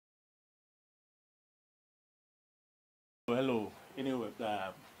Anyway,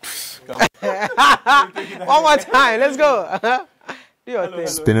 one more time, let's go. Do your thing.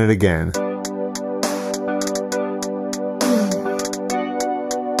 Spin it again.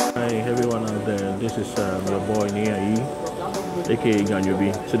 Hi everyone out there, this is your boy Nia, aka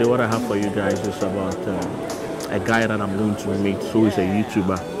Ganyobi. Today what I have for you guys is about a guy that I'm going to meet who is a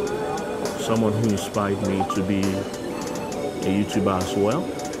YouTuber. Someone who inspired me to be a YouTuber as well.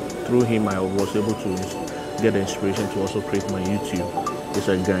 Through him I was able to get the inspiration to also create my YouTube. He's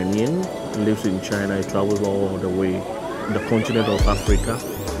a Ghanaian, lives in China, he travels all the way the continent of Africa,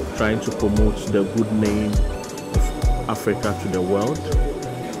 trying to promote the good name of Africa to the world,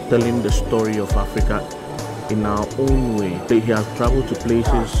 telling the story of Africa in our own way. He has traveled to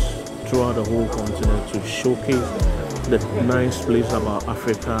places throughout the whole continent to showcase the nice place about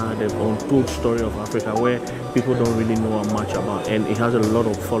Africa, the untold story of Africa where people don't really know much about, and he has a lot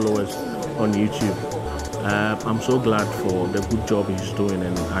of followers on YouTube. I'm so glad for the good job he's doing,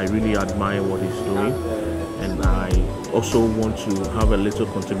 and I really admire what he's doing, and I also want to have a little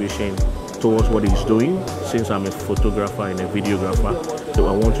contribution towards what he's doing, since I'm a photographer and a videographer. So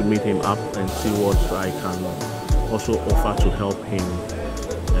I want to meet him up and see what I can also offer to help him,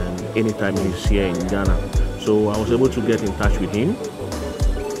 and anytime he's here in Ghana. So I was able to get in touch with him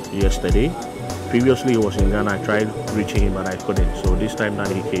yesterday. Previously he was in Ghana, I tried reaching him but I couldn't. So this time that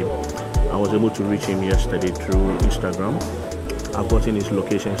he came, I was able to reach him yesterday through Instagram. I've gotten his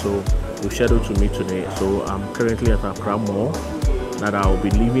location, so we've scheduled to meet today. So I'm currently at Accra Mall, that I'll be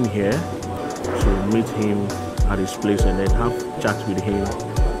leaving here to meet him at his place and then have chats with him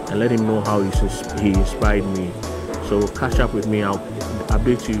and let him know how he inspired me. So catch up with me, I'll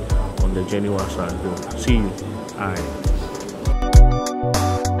update you on the journey as I go. See you. Alright.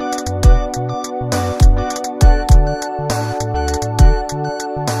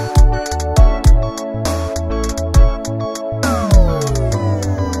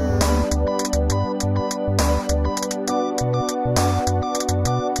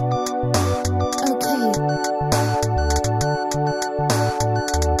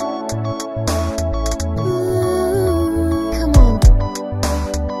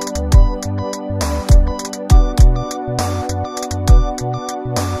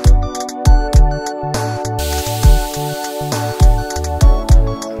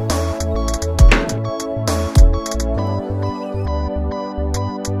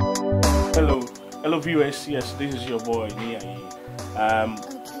 Hello viewers, yes, this is your boy Nia.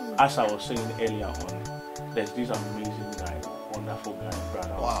 As I was saying earlier on, there's this amazing guy, wonderful guy,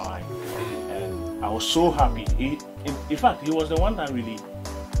 brother of mine, and I was so happy. In fact, he was the one that really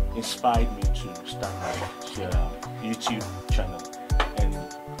inspired me to start my YouTube channel. And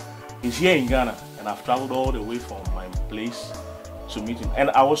he's here in Ghana, and I've traveled all the way from my place to meet him. And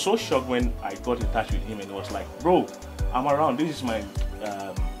I was so shocked when I got in touch with him, and it was like, bro, I'm around. This is my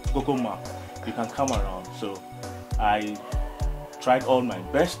Google map. You can come around. So I tried all my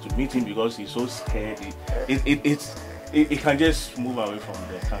best to meet him because he's so scared. It can just move away from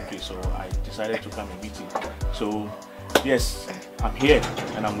the country. So I decided to come and meet him. So yes, I'm here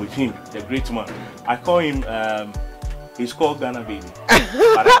and I'm with him, the great man. I call him, he's called Ghana Baby,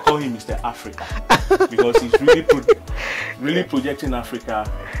 but I call him Mr. Africa because he's really projecting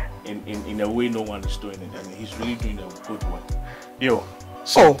Africa in a way no one is doing it, and he's really doing a good work. Yo.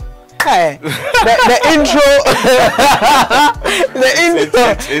 So, hey, the intro,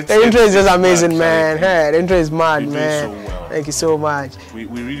 the intro is just amazing, man. Hey, the intro is mad, man. So well. Thank you so much. We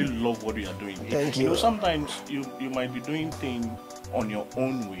really love what we are doing. Thank you. You know, sometimes you might be doing things on your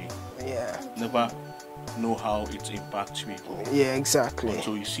own way. Yeah. Never know how it impacts people. Yeah, exactly. But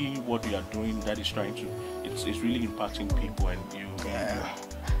so you see what we are doing that is trying to, it's really impacting people, and you. Yeah.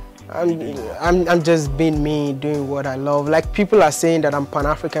 I'm just being me, doing what I love. Like, people are saying that I'm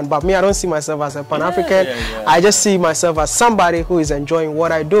Pan-African, but me, I don't see myself as a Pan-African. I just see myself as somebody who is enjoying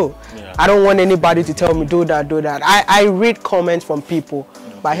what I do. I don't want anybody to tell me do that, do that. I read comments from people,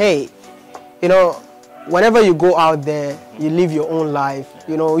 but hey, you know, whenever you go out there, you live your own life.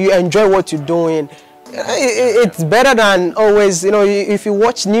 You know, you enjoy what you're doing. It's better than always, you know, if you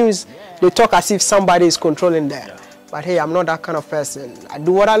watch news, they talk as if somebody is controlling them. But hey, I'm not that kind of person. I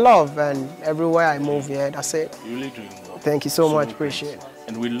do what I love, and everywhere I move, yeah, that's it. You're really doing well. Thank you so much, appreciate it.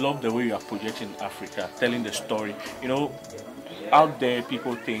 And we love the way you are projecting Africa, telling the story. You know, out there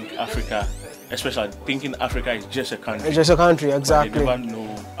people think Africa, especially thinking Africa is just a country. It's just a country, exactly. They never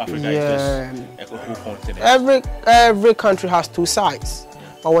know Africa is just a whole continent. Every country has two sides.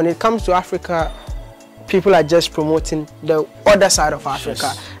 But when it comes to Africa, people are just promoting the other side of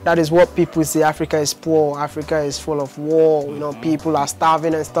Africa. That is what people say. Africa is poor, Africa is full of war, you know, people are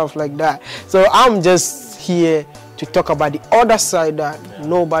starving and stuff like that. So I'm just here to talk about the other side that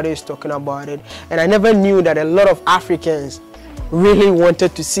nobody is talking about it. And I never knew that a lot of Africans really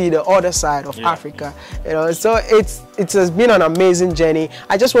wanted to see the other side of Africa. You know, so it has been an amazing journey.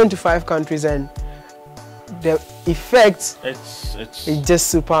 I just went to 5 countries and the effect it's just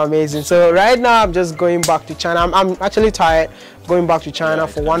super amazing. So right now I'm just going back to China. I'm actually tired going back to China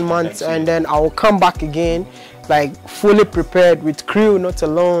for 1 month, and then I will come back again like fully prepared with crew, not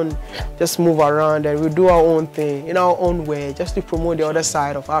alone. Just move around and we'll do our own thing in our own way, just to promote the other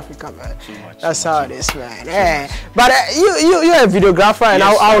side of Africa, man. That's how it is, man. Yeah. But you're a videographer, and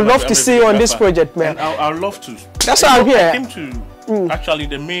I would love to see you on this project, man. I would love to. That's why I'm here. I came to actually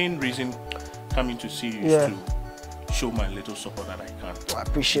the main reason coming to see you is to show my little support that I can. I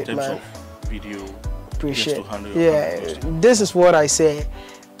appreciate, in terms man. of video. Appreciate. Just to handle your this is what I say.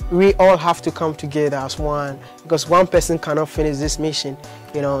 We all have to come together as one, because one person cannot finish this mission,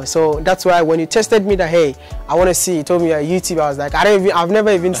 you know. So that's why when you tested me that, hey, I want to see, you told me you're a YouTuber, I was like, I've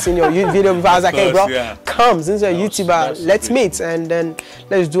never even seen your video before. I was like, hey, bro, come, since you're a YouTuber, let's meet and then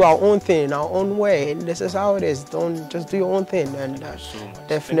let's do our own thing, in our own way. And this is how it is. Don't just do your own thing. And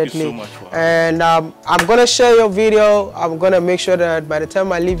definitely. Thank you so much. And I'm gonna share your video. I'm gonna make sure that by the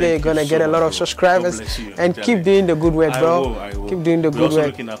time I leave here, you're gonna get a lot of subscribers. And keep doing the good work, bro. I will. Keep doing the good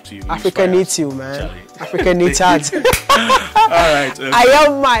work. To you. Africa needs you, man. Africa needs us. All right. I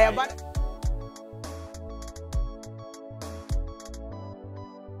am my.